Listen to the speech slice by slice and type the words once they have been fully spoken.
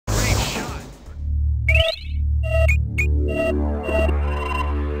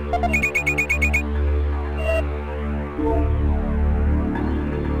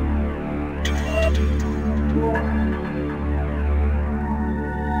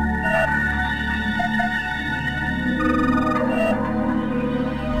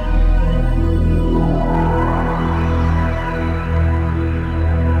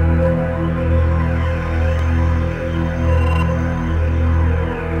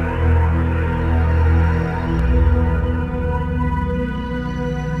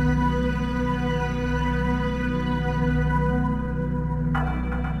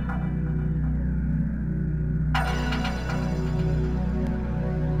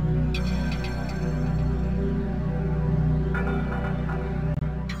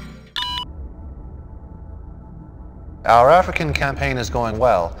Our African campaign is going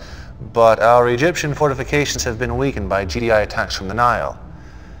well, but our Egyptian fortifications have been weakened by GDI attacks from the Nile.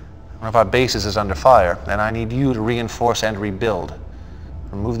 One of our bases is under fire, and I need you to reinforce and rebuild.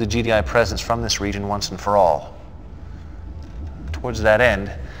 Remove the GDI presence from this region once and for all. Towards that end,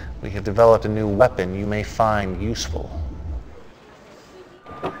 we have developed a new weapon you may find useful.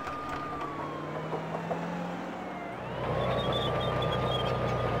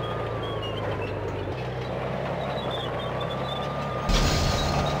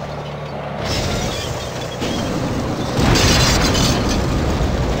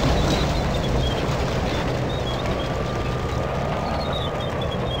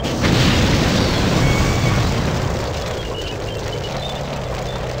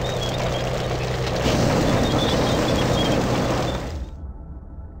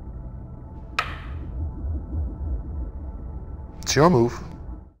 It's your move.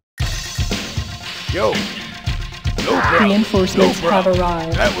 Yo. No problem. Reinforcements have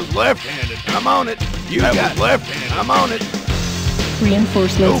arrived. That was left-handed. I'm on it. You got it. Left-handed. I'm on it.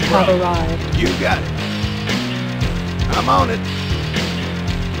 Reinforcements have arrived. You got it. I'm on it.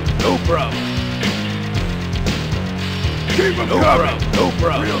 No problem. Keep him coming. No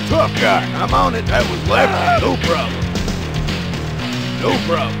problem. Real tough guy. I'm on it. That was left-handed. No problem. No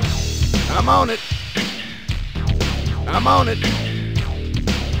problem. I'm on it. I'm on it.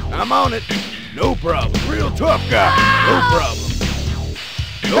 I'm on it. No problem. Real tough guy. No problem.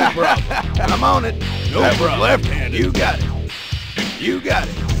 No problem. I'm on it. No problem. Left-handed. You got it. You got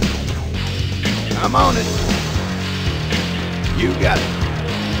it. I'm on it. You got it.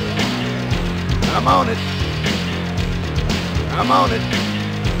 I'm on it. I'm on it.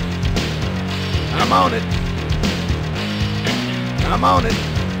 I'm on it. I'm on it.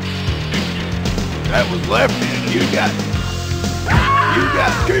 That was left-handed. You got it. You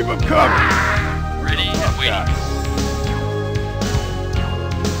got it. Keep him coming. Ready and waiting.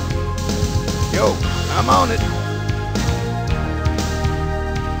 Yo, I'm on it.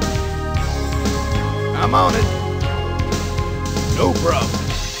 I'm on it. No problem.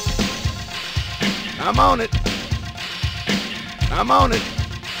 I'm on it. I'm on it.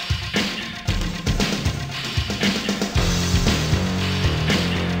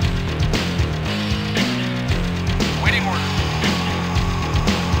 Waiting order.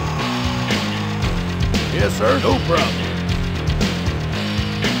 Yes, sir. No problem.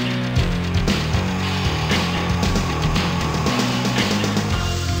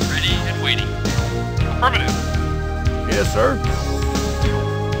 Ready and waiting. Affirmative. Yes, sir.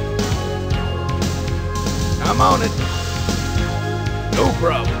 I'm on it. No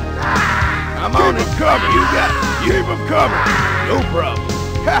problem. I'm on it. Coming. You got it. Keep him coming. No problem.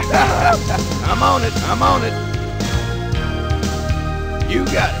 I'm on it. I'm on it. You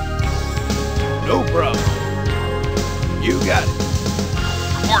got it. No problem. You got it.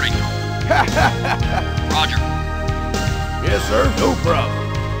 Reporting. Roger. Yes, sir. No problem.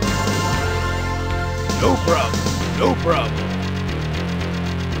 No problem. No problem.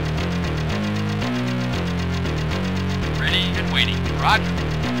 Ready and waiting. Roger.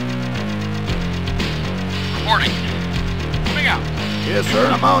 Reporting. Moving out. Yes, sir.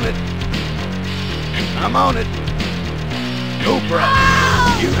 I'm on it. I'm on it. No problem.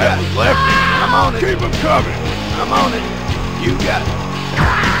 You got it. Left. I'm on it. Keep him coming. I'm on it. You got it.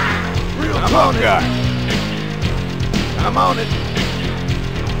 Real tough guy. I'm on it.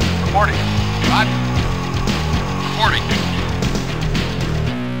 Reporting. Roger. Reporting.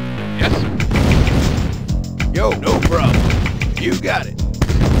 Yes, sir. Yo, no problem. You got it.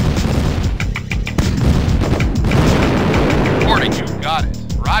 Reporting. You got it.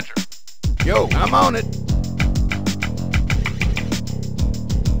 Roger. Yo, I'm on it.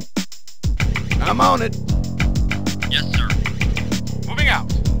 I'm on it. Yes, sir. Moving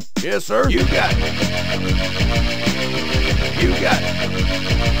out. Yes, sir. You got it. You got it.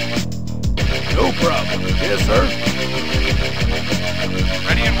 No problem. Yes, sir.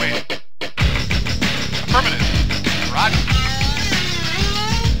 Ready and waiting. Affirmative. Roger.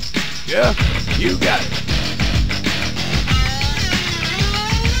 Yeah, you got it.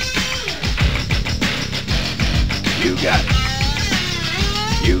 You got it.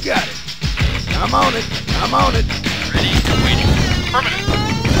 You got it. I'm on it. I'm on it. Ready and waiting. Affirmative.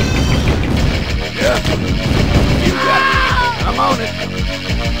 Yeah. You got it. I'm on it.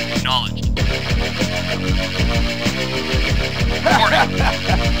 Acknowledged. Reporting.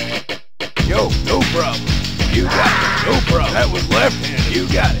 Yo, no problem. You got it. No problem. That was left-handed. You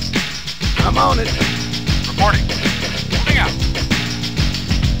got it. I'm on it. Reporting. Moving out.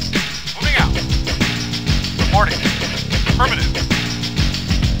 Moving out. Reporting. Affirmative.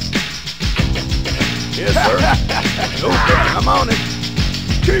 Yes, sir. No I'm on it.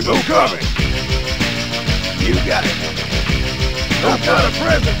 Keep them coming. You got it. I've got a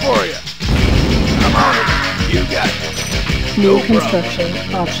present for you. I'm on it. You got it. New No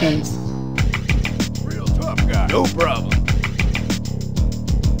construction options. Real tough guy. No problem.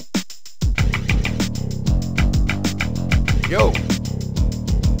 Yo.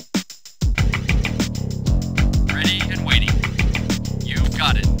 Ready and waiting. You've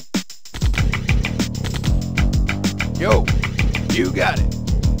got it. Yo. You got it.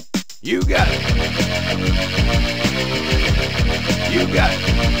 You got it. You got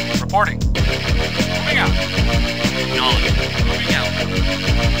it. Reporting. Moving out. Acknowledged. Moving out.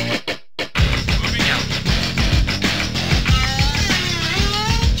 Moving out.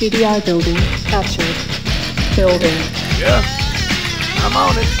 GDI building captured. Building. Yeah. I'm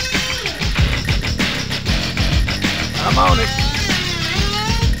on it. I'm on it.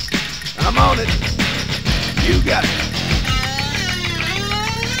 I'm on it. You got it.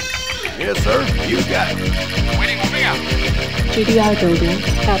 Yes, sir. You got it. Waiting, moving out. GDI building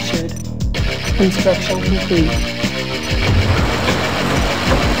captured. Construction complete.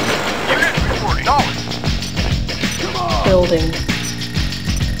 Unit reporting. Knowledge. Come on. Building.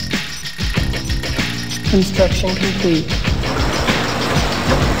 Construction complete.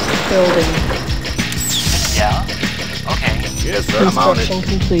 Building. Yeah. Okay. Yes, sir. I'm on it. Construction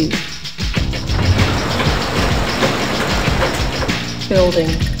complete. Building.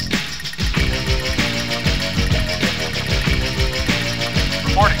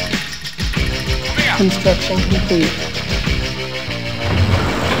 Reporting. Moving out. Construction complete.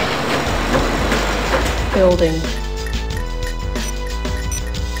 Building.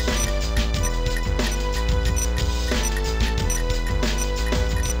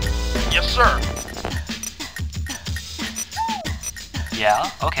 Yes, sir. Yeah,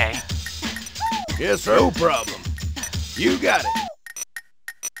 okay. Yes, sir. No problem. You got it.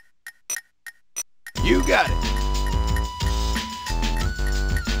 You got it.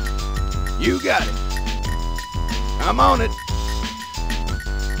 You got it. I'm on it.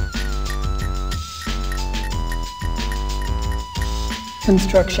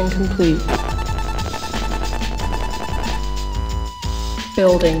 Construction complete.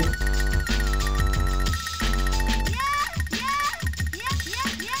 Building.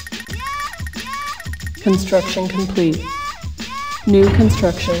 Construction complete. New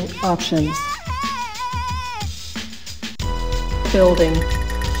construction options. Building.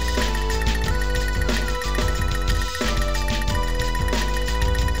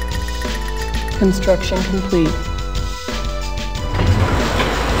 Construction complete.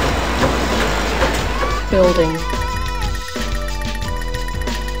 Building.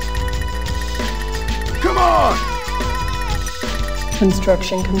 Come on.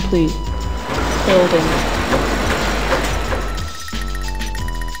 Construction complete. Building.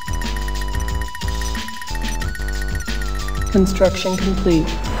 Construction complete.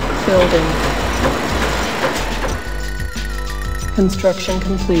 Building. Construction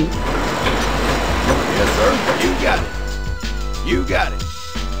complete. Yes, sir. You got it. You got it.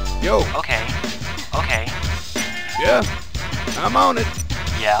 Yo. Okay. Okay. Yeah. I'm on it.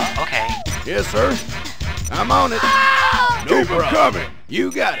 Yeah, okay. Yes, sir. I'm on it. No problem. Coming.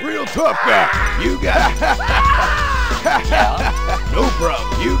 You got it. Real tough guy. You got it. Yeah. No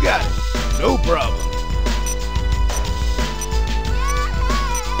problem. You got it. No problem.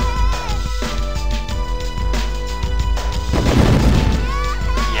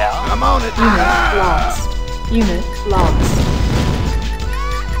 Yeah. I'm on it. Unit lost. Unit lost.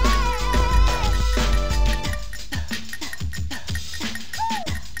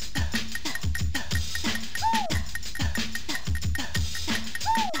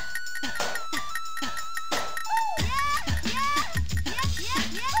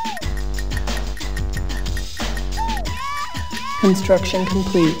 Construction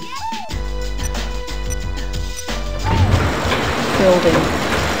complete. Building.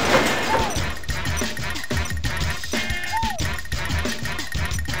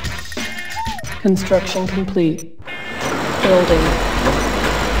 Construction complete. Building.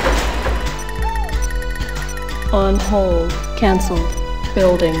 On hold. Cancelled.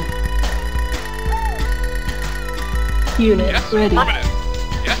 Building. Unit Yes, ready. affirmative.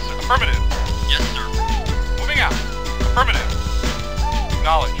 Yes, affirmative. Yes, sir. Moving out. Affirmative.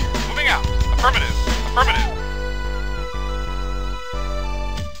 Acknowledge. Moving out. Affirmative. Affirmative.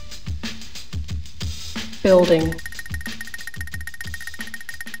 Building.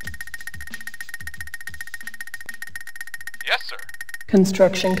 Yes, sir.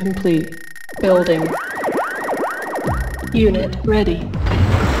 Construction complete. Building. Unit ready.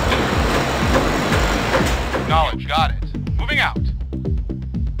 Acknowledge. Got it. Moving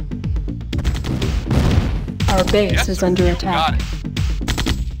Our base Yes, is sir. under You attack. got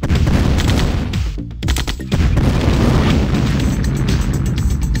it.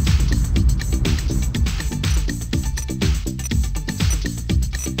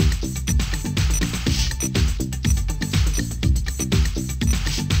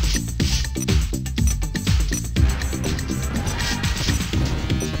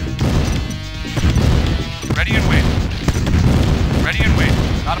 Ready and waiting. Ready and waiting.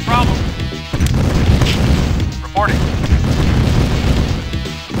 Not a problem. Reporting.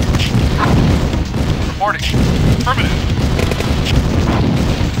 Reporting. Affirmative.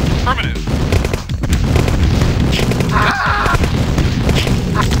 Affirmative. Yes, sir.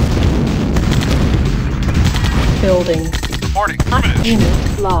 Building. Reporting. Affirmative.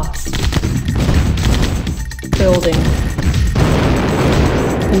 Unit lost. Building.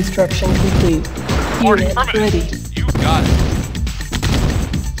 Construction complete. Reporting. Unit Affirmative. ready. You got it.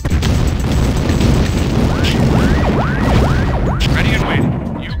 Ready and waiting.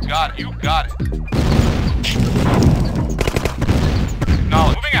 You got it. You got it.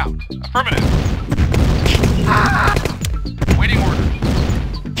 Acknowledge. Moving out. Affirmative. Waiting orders.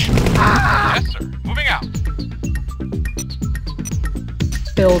 Yes, sir. Moving out.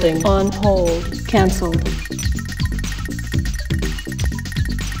 Building on hold. Cancelled.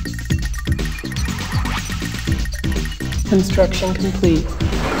 Construction complete.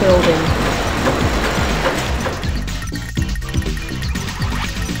 Building.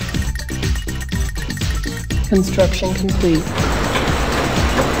 Construction complete.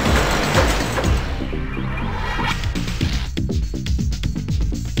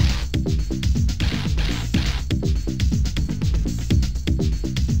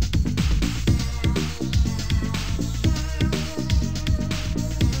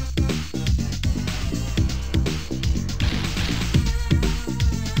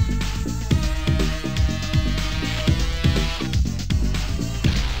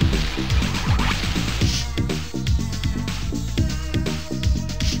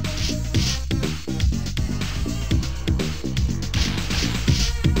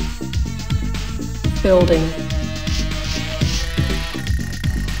 Building.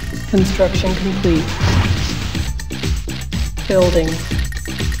 Construction complete. Building.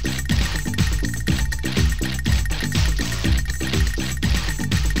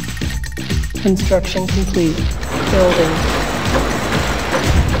 Construction complete. Building.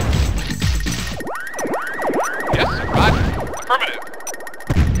 Yes, sir. Roger. Affirmative.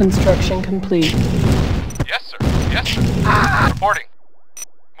 Construction complete. Yes, sir. Yes, sir. Reporting.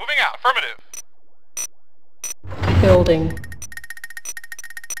 Moving out. Affirmative. Building.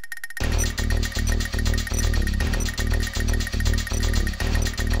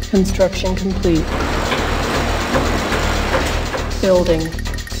 Construction complete. Building.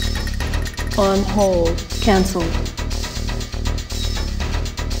 On hold. Cancelled.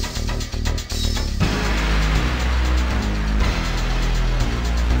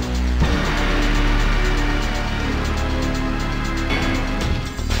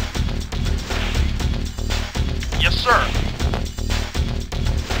 Yes, sir.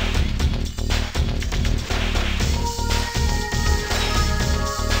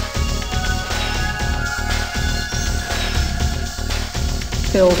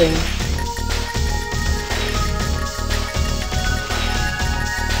 Building.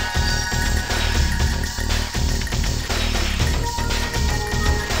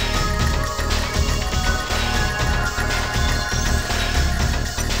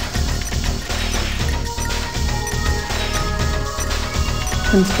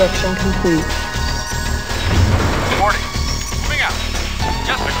 Construction complete. Reporting. Moving out.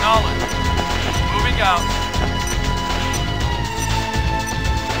 Yes, acknowledge. Moving out.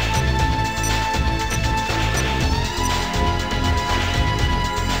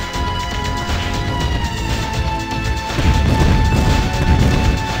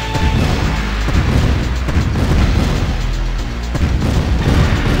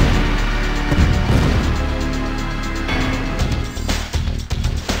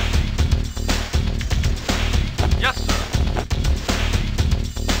 Yes, sir.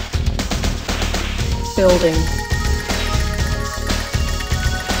 Building.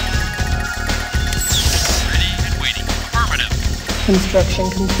 Ready and waiting. Affirmative. Construction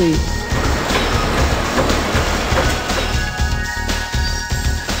complete.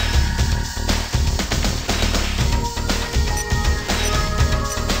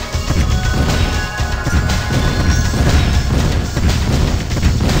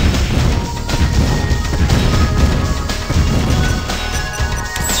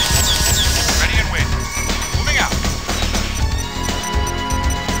 Ready and waiting. Moving out.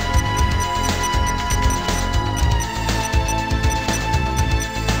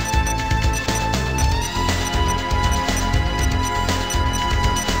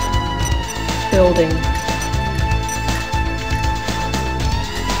 Building.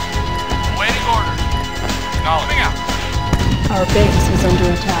 Awaiting orders. Acknowledging out. Our base is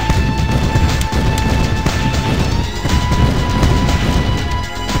under attack.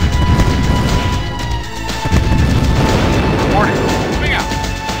 Reporting. Moving out.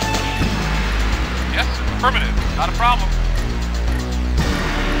 Yes, sir. Affirmative. Not a problem.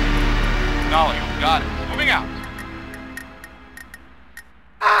 Acknowledging. Got it. Moving out.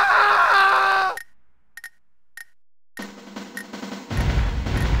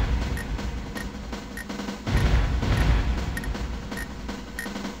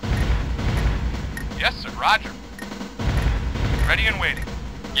 Yes, sir. Roger. Ready and waiting.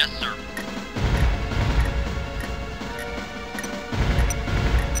 Yes, sir.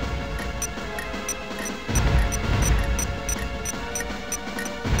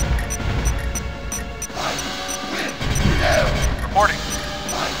 Reporting.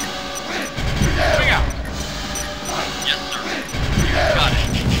 Moving out. Yes, sir. Got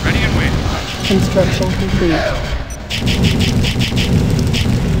it. Ready and waiting. Construction complete.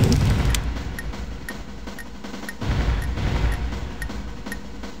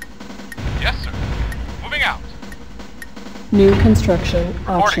 Yes, sir. Moving out. New construction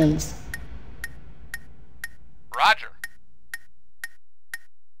options. Roger.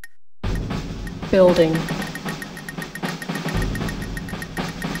 Building.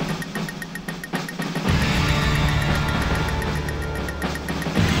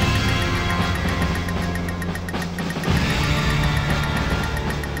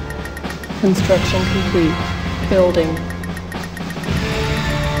 Construction complete. Building.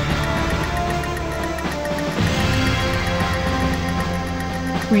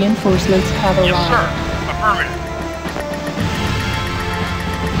 Reinforcements have Yes, arrived. sir. Affirmative.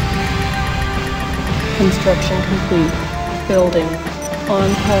 Construction complete. Building. On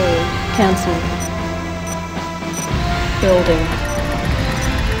hold. Cancelled. Building.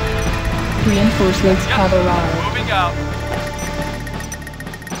 Reinforcements Yes, have sir. arrived. Moving out.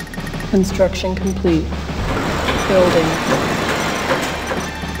 Construction complete. Building.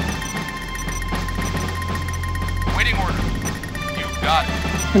 Waiting order. You got it.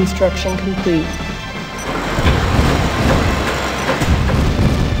 Construction complete.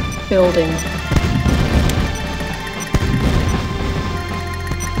 Building.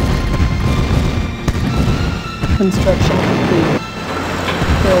 Construction complete.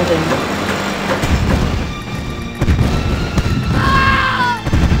 Building.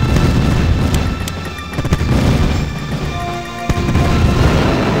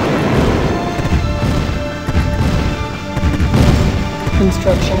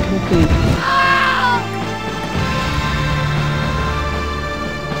 Construction complete.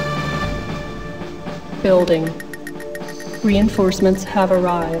 Building. Reinforcements have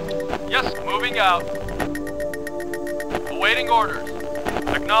arrived. Yes, moving out. Awaiting orders.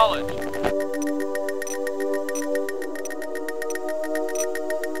 Acknowledged.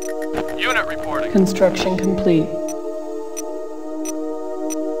 Unit reporting. Construction complete.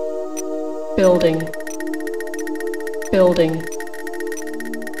 Building. Building.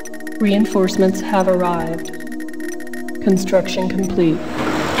 Reinforcements have arrived. Construction complete.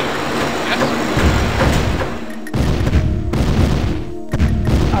 Yes, sir.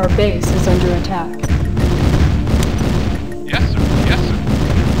 Our base is under attack. Yes, sir. Yes, sir.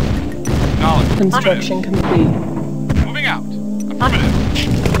 Acknowledged. Construction complete. Affirmative. Moving out. Affirmative.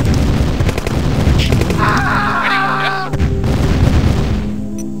 Waiting order. Yes, sir.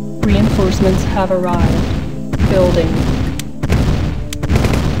 Reinforcements have arrived. Building.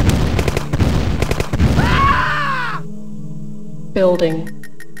 Building.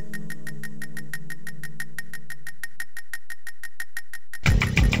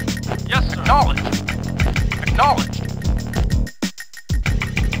 Yes, sir. Acknowledged. Acknowledged.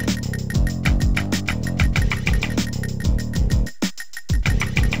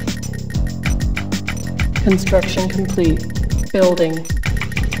 Construction complete. Building.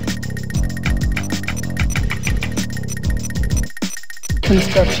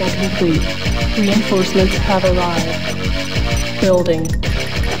 Construction complete. Reinforcements have arrived. Building.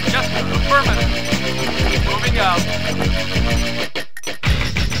 Yes, sir. Affirmative. Moving out.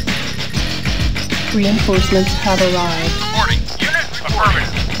 Reinforcements have arrived. Reporting. Unit reporting.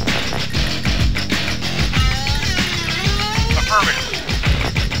 Affirmative.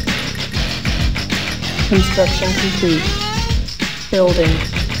 Construction complete. Building.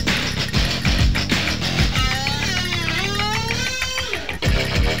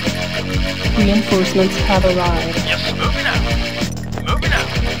 Reinforcements have arrived. Yes, moving out. Moving out.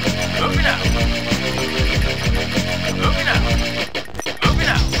 Moving out. Moving out. Moving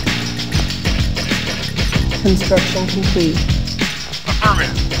out. Construction complete.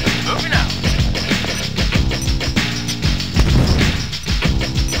 Affirmative. Moving out.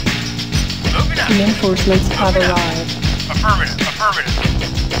 Moving out. Reinforcements have Moving out. arrived. Affirmative. Affirmative.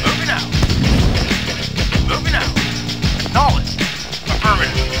 Moving out. Moving out. Acknowledge.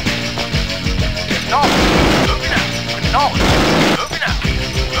 Affirmative. Acknowledge. Moving out. Acknowledge. Moving out.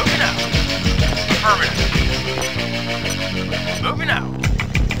 Moving out. Affirmative. Moving out.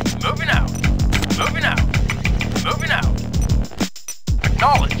 Moving out. Moving out. Moving out.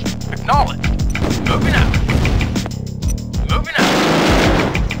 Acknowledge. Acknowledge. Moving out. Moving out.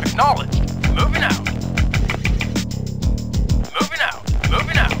 Acknowledge. Moving out. Moving out.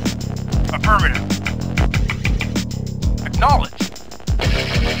 Moving out. Affirmative. Acknowledge.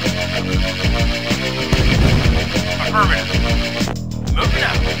 Affirmative. Moving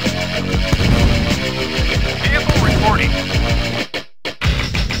out. Vehicle reporting.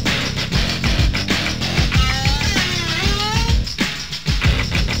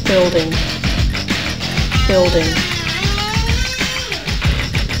 Building. Building.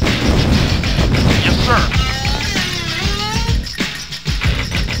 Yes, sir.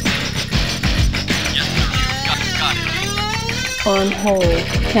 Yes, sir. Got it. On hold.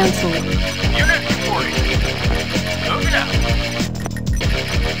 Cancel. Unit reporting. Moving out.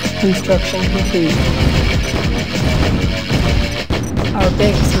 Construction complete. Our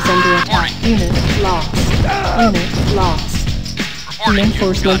base is under attack. Unit lost. Unit lost. Reporting.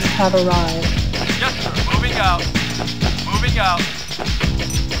 Reinforcements have arrived. Yes, sir. Moving out. Moving out.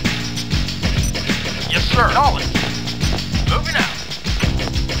 Yes, sir. Knowledge. Moving out.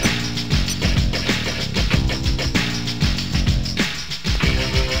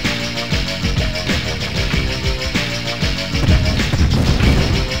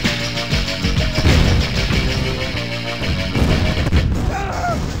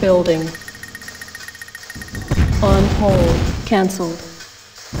 Building. On hold. Cancelled.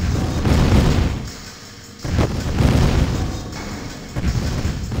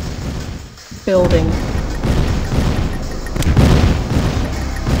 Building.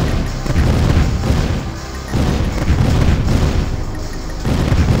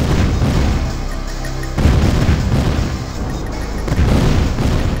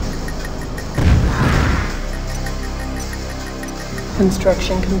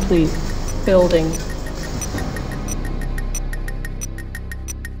 Construction complete. Building.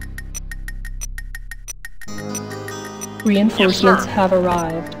 Reinforcements Yes, sir. have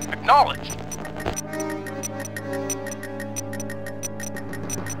arrived. Acknowledged.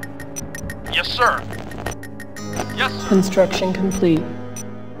 Yes, sir. Yes, sir. Construction complete.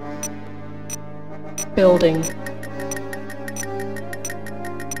 Building.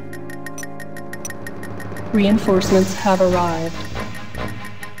 Reinforcements have arrived.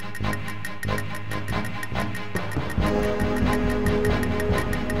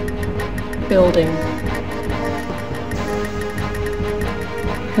 Building.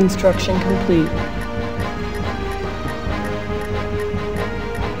 Construction complete.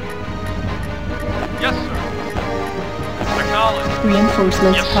 Yes, sir. Acknowledged.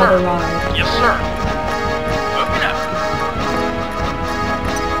 Reinforcements Yes, have sir. arrived. Yes, sir. Moving out.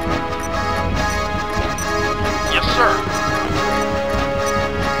 Yes, sir.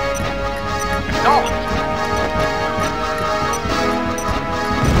 Acknowledged.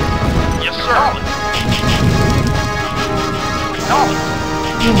 Yes, sir. Acknowledged.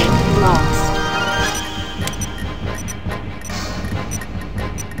 Unit lost.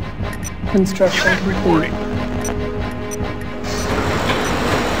 Construction Unit complete. reporting.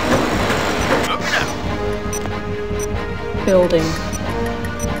 Moving out. Building.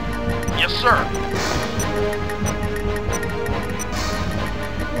 Yes, sir.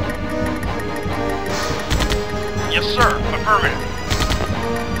 Yes, sir. Affirmative.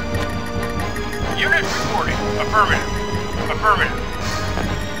 Unit reporting. Affirmative. Affirmative.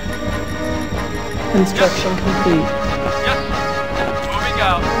 Construction complete. Yes, sir. Moving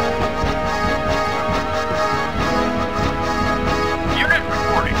out. Unit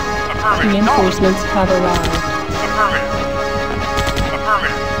reporting. Affirmative. Reinforcements have arrived. Affirmative.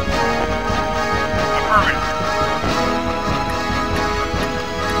 Affirmative. Affirmative.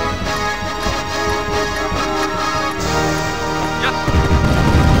 Yes,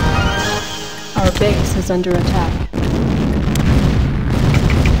 sir. Our base is under attack.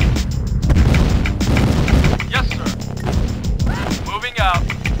 Yes, sir. Moving out.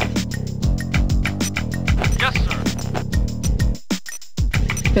 Yes, sir.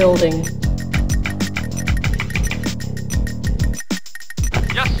 Building.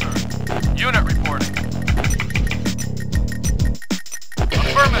 Yes, sir. Unit reporting.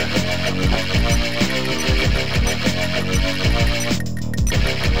 Affirmative.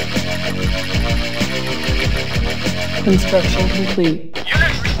 Construction complete.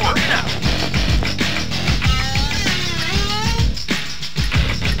 Unit reporting now.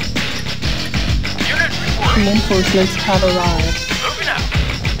 Unit reporting. Reinforcements have arrived. Moving out.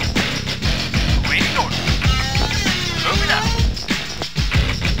 Awaiting order. Moving out.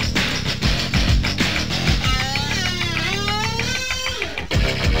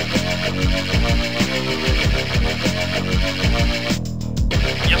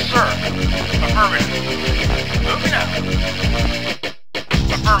 Yes, sir. Affirmative. Moving out.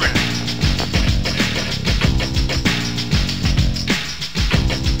 Affirmative.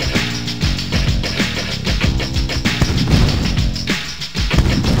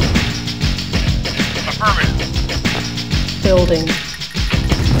 Affirmative. Building.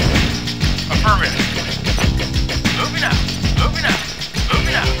 Affirmative. Moving out. Moving out.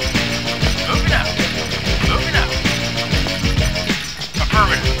 Moving out. Moving out. Moving out.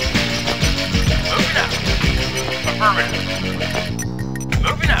 Affirmative. Moving out. Affirmative.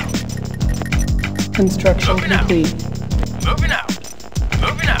 Moving out. Construction Moving out. complete. Moving out.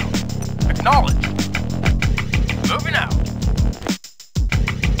 Moving out. Acknowledge. Moving out.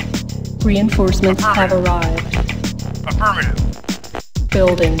 Reinforcements have arrived. Affirmative.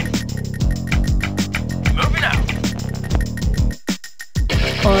 Building. Moving out.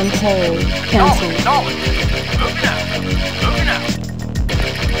 On hold. Cancel. Acknowledge. Moving out. Moving out.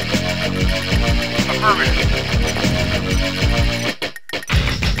 Affirmative.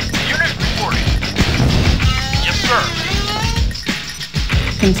 Unit reporting. Yes, sir.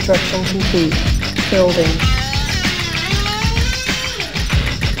 Construction complete. Building.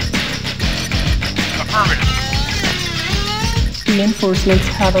 Affirmative. Reinforcements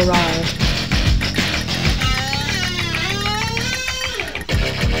have arrived.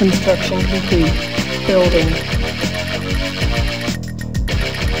 Construction complete. Building.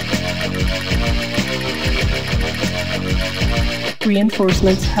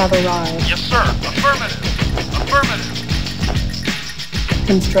 Reinforcements have arrived. Yes, sir. Affirmative. Affirmative.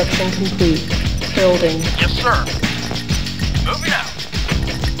 Construction complete. Building. Yes, sir. Moving out.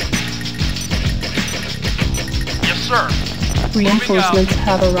 Yes, sir. Reinforcements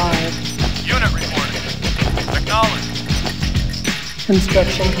have arrived. Unit reporting. Acknowledge.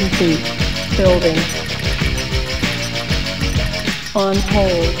 Construction complete. Building. On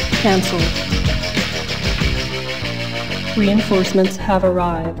hold. Cancel. Reinforcements have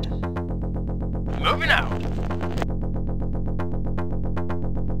arrived. Moving out.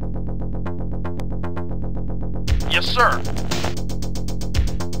 Yes, sir.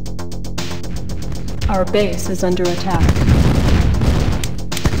 Our base is under attack.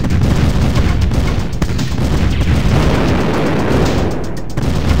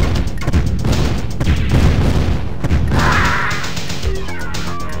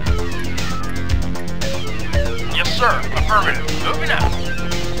 Yes, sir. Affirmative. Moving out.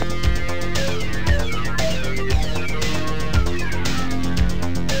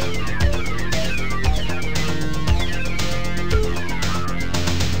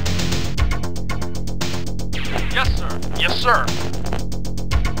 Yes, sir. Yes, sir.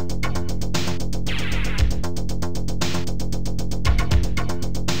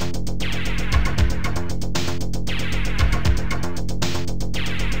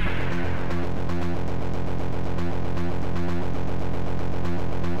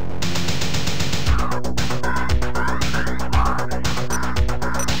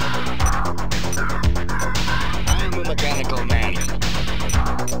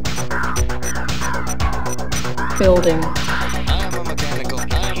 Building. I'm a mechanical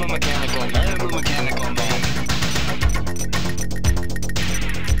man.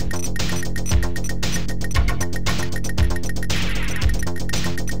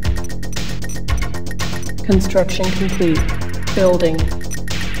 Construction complete. Building.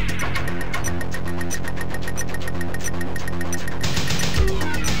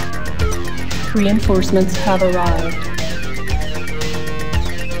 Reinforcements have arrived.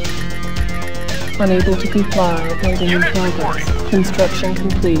 Unable to comply. Building in Unit progress. reporting. Construction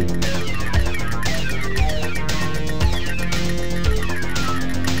complete.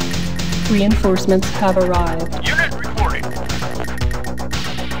 Reinforcements have arrived. Unit reporting.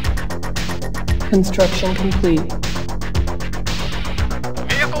 Construction complete.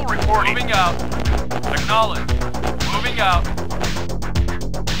 Vehicle reporting. Moving out. Acknowledge. Moving out.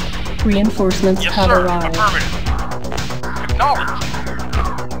 Reinforcements Yes, have sir. arrived. Affirmative. Acknowledge.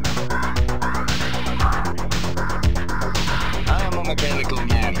 I'm a mechanical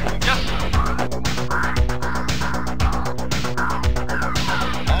man. Yes, sir.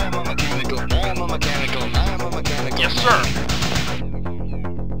 I'm a mechanical man.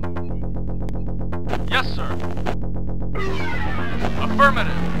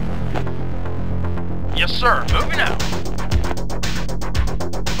 Affirmative. Yes, sir. Moving out.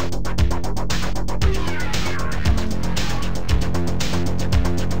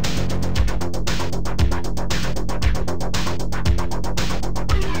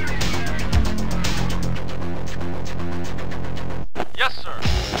 Yes, sir.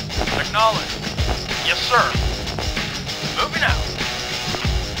 Acknowledge. Yes, sir. Moving out.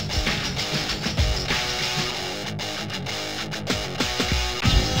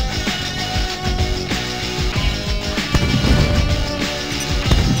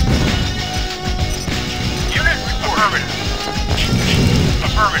 Unit report. Affirmative.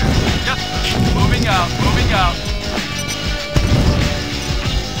 Affirmative. Yes, sir. Moving out. Moving out.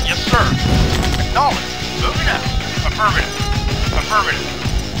 Yes, sir. Acknowledge. Moving out. Affirmative. Affirmative.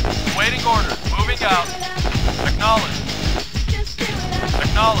 Waiting orders. Moving out. Acknowledge.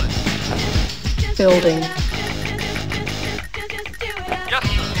 Acknowledge. Building. Yes,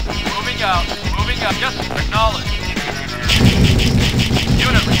 sir. Moving out. Moving out. Yes, sir. Acknowledge.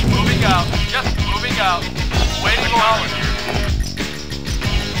 Unit moving out. Yes, moving out. Waiting acknowledge.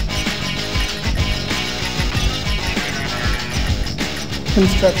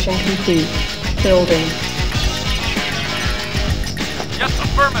 Construction complete. Building. Yes,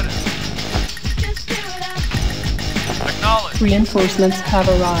 affirmative. Acknowledge. Reinforcements have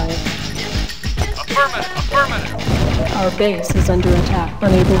arrived. Affirmative. Affirmative. Our base is under attack.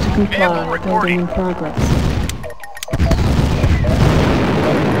 Unable to comply. Vehicle reporting. Building in progress.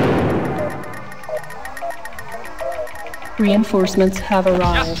 Reinforcements have Yes,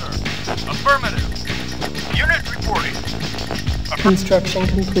 arrived. sir. Affirmative. Unit reporting. Construction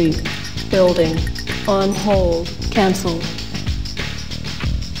complete. Building. On hold. Cancelled.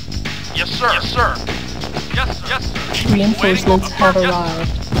 Yes, sir. Yes, sir. Yes, sir. Yes, sir. Reinforcements Waiting. have Yes, sir.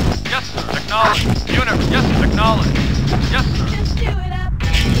 arrived. Yes, sir. Acknowledge. Unit. Yes, acknowledge. Yes, sir.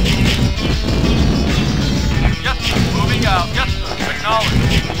 Yes, sir. Moving out. Yes, sir. Acknowledge.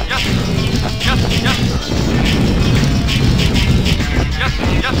 Yes, sir. Yes, yes, sir. Yes,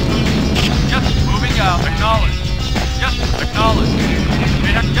 yes, sir. Yes, moving out. Acknowledge. Yes, acknowledge.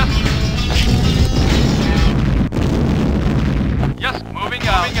 Yes, sir. Yes, moving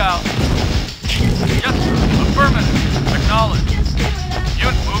out. Moving out. Yes, sir. Affirmative. Acknowledge.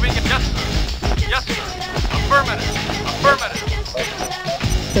 Unit moving. Yes, sir. Yes, sir. Affirmative.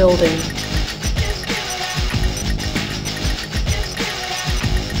 Affirmative. Building.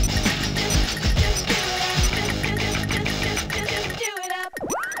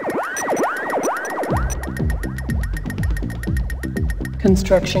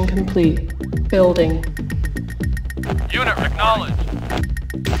 Construction complete. Building. Unit acknowledged.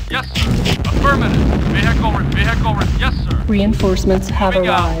 Yes, sir. Affirmative. Vehicle, yes, sir. Reinforcements have Moving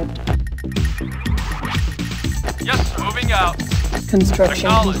out. arrived. Yes, sir. Moving out. Construction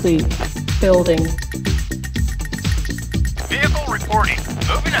Acknowledged. complete. Building. Vehicle reporting.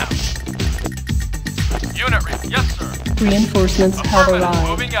 Moving out. Unit, yes, sir. Reinforcements have Affirmative. arrived.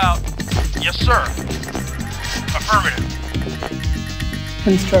 Moving out. Yes, sir. Affirmative.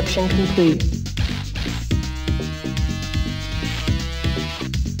 Construction complete.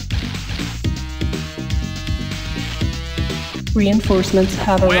 Reinforcements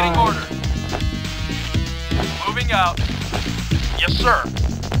have Waiting arrived. order. Moving out. Yes, sir.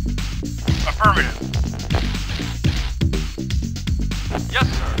 Affirmative. Yes,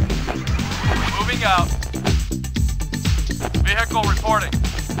 sir. Moving out. Vehicle reporting.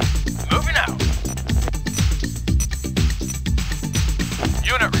 Moving out.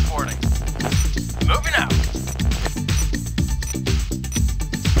 Unit reporting. Moving out.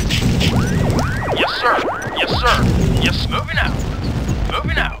 Yes, sir. Yes, sir. Yes, moving out.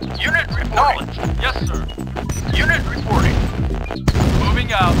 Moving out. Unit reporting. Yes, sir. Unit reporting.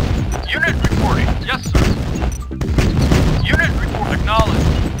 Moving out. Unit reporting. Yes, sir. Unit report. Acknowledged.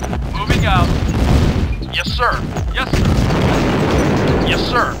 Moving out. Yes, sir. Yes, sir. Yes,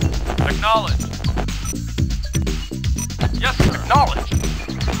 sir. Acknowledged. Yes, sir. Acknowledged.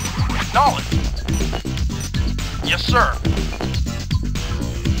 Acknowledged. Yes, sir.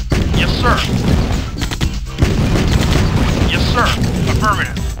 Yes, sir. Yes, sir.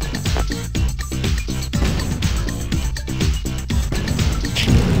 Affirmative.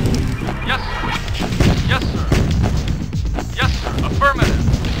 Yes, sir. Yes, sir. Yes, sir. Affirmative.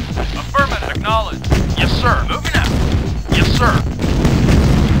 Affirmative. Acknowledged. Yes, sir. Moving out. Yes, sir.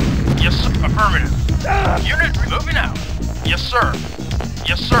 Yes, sir. Affirmative. Unit moving out. Yes, sir.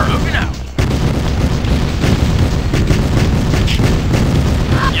 Yes, sir. Moving out.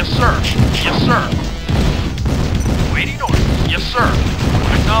 Yes, sir. Yes, sir. Waiting orders. Yes, sir.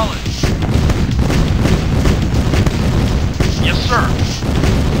 Acknowledged. Yes, sir.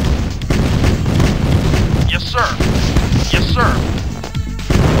 Yes, sir. Yes, sir.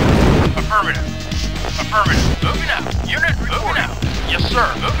 Affirmative. Affirmative. Moving out. Unit moving out. Yes, sir.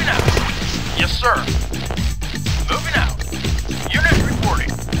 Moving out. Yes, sir. Moving out. Unit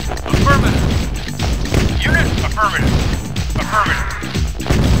reporting. Affirmative. Unit affirmative. Affirmative.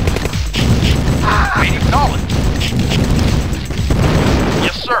 Waiting knowledge.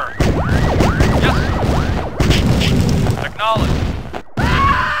 Yes, sir. Yes, sir. Acknowledge.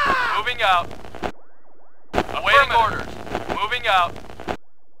 Moving out. Awaiting orders. Moving out.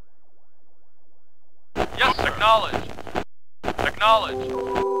 Yes, acknowledge. Acknowledge.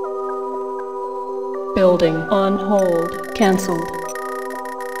 Building on hold. Cancelled.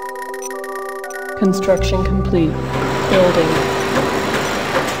 Construction complete. Building.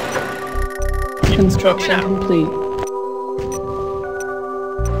 Construction complete.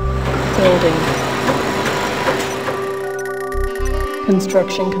 Building.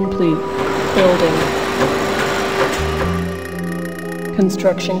 Construction complete. Building.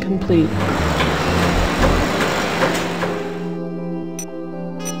 Construction complete.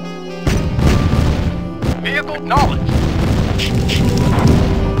 Vehicle knowledge.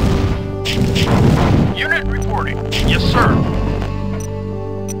 Unit reporting. Yes, sir.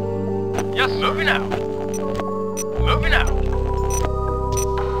 Yes, moving out. Moving out.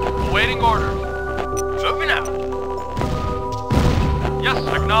 Awaiting orders. Moving out. Yes,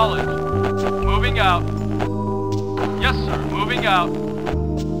 acknowledge. Moving out. Yes, sir. Moving out.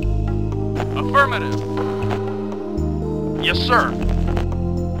 Affirmative. Yes, sir.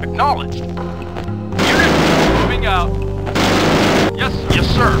 Acknowledged. Unit moving out. Yes, sir. Yes,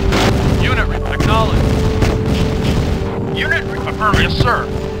 sir. Unit acknowledged. Unit affirmative. Yes, sir.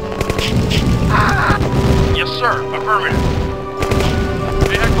 Yes, sir. Affirmative.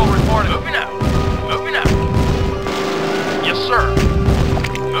 Vehicle reported. Moving out. Moving out. Yes, sir.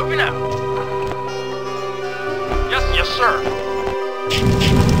 Moving out. Yes, yes, sir.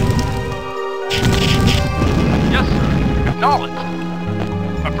 Yes, sir. Acknowledged.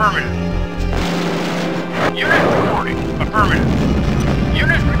 Affirmative. Unit reporting. Affirmative.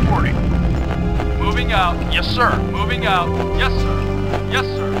 Unit reporting. Moving out. Yes, sir. Moving out. Yes, sir. Yes,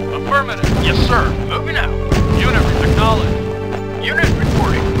 sir. Affirmative. Yes, sir. Moving out. Unit acknowledged. Unit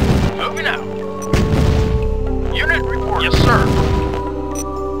reporting. Moving out. Unit report. Yes, sir.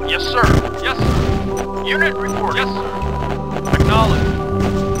 Yes, sir. Yes, sir. Unit report. Yes, sir. Acknowledged.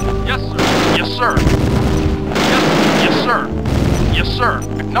 Yes, sir. Yes, sir. Yes, yes, sir. Yes, sir.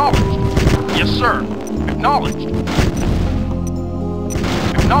 Acknowledged. Yes, sir. Acknowledged.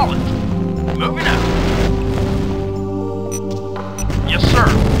 Acknowledged. Moving out. Yes, sir.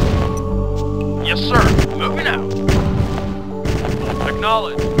 Yes, sir. Moving out.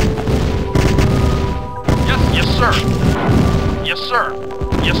 Acknowledged. Yes, yes, sir. Yes, sir.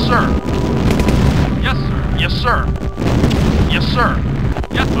 Yes, sir. Yes, sir. Yes, sir. Yes, sir.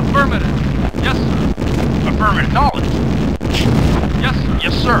 Yes, affirmative. Yes, sir. Affirmative. Acknowledged. Yes, sir.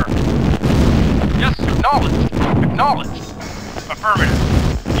 Yes, sir. Yes, sir. Acknowledged. Acknowledged. Affirmative.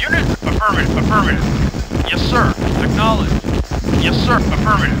 Unit. Affirmative. Affirmative. Yes, sir. Acknowledged. Yes, sir.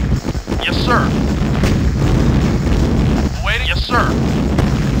 Affirmative. Yes, sir. Waiting. Yes, sir.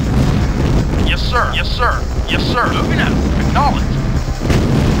 Yes, sir. Yes, sir. Yes, sir. Moving out. Acknowledged.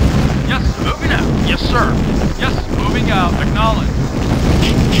 Yes, sir. Moving out. Yes, sir. Yes, moving out. Acknowledged.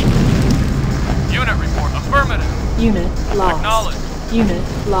 Unit report. Affirmative. Unit lost. Acknowledged. Unit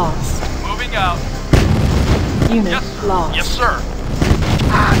lost. Moving out. Unit Yes, sir. lost. Yes, sir.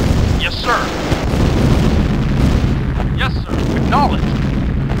 Yes, sir. Yes, sir. Acknowledged.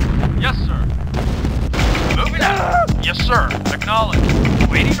 Yes, sir. Moving out. Yes, sir. Acknowledged.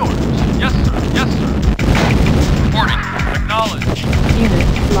 Waiting orders. Yes, sir. Yes, sir. Reporting. Acknowledged. Unit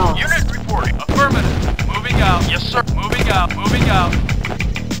lost. Unit reporting. Affirmative. Moving out. Yes, sir. Moving out. Moving out.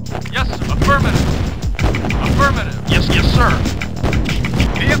 Yes, sir. Affirmative. Affirmative. Yes, yes, sir.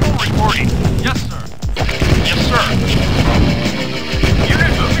 Vehicle reporting. Yes, sir. Yes, sir.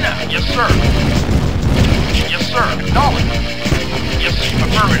 Unit moving out. Yes, sir. Yes, sir. Acknowledged. Yes,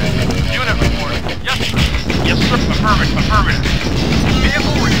 affirmative. Unit reporting. Yes, sir. Yes, sir. Affirmative. Affirmative.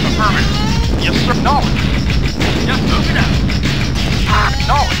 Vehicle affirmative. Yes, sir. Acknowledged. Yes, moving out.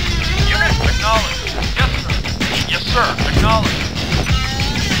 Acknowledged. Unit acknowledged. Yes, sir. Yes, sir. Acknowledged.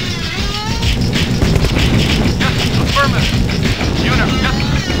 Yes, affirmative. Unit. Yes,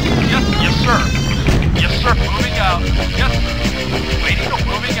 sir. Yes, yes, sir. Yes, sir. Moving out. Yes, sir. Waiting.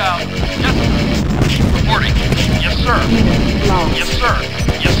 Moving out. Yes, sir. Reporting. Yes, sir. Unit lost. Yes, sir.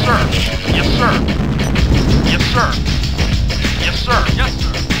 Yes, sir. Yes, sir. Yes, sir. Yes, sir. Yes,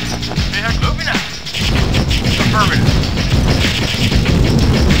 sir. Vehicle moving out. Affirmative.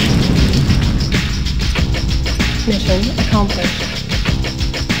 Mission accomplished.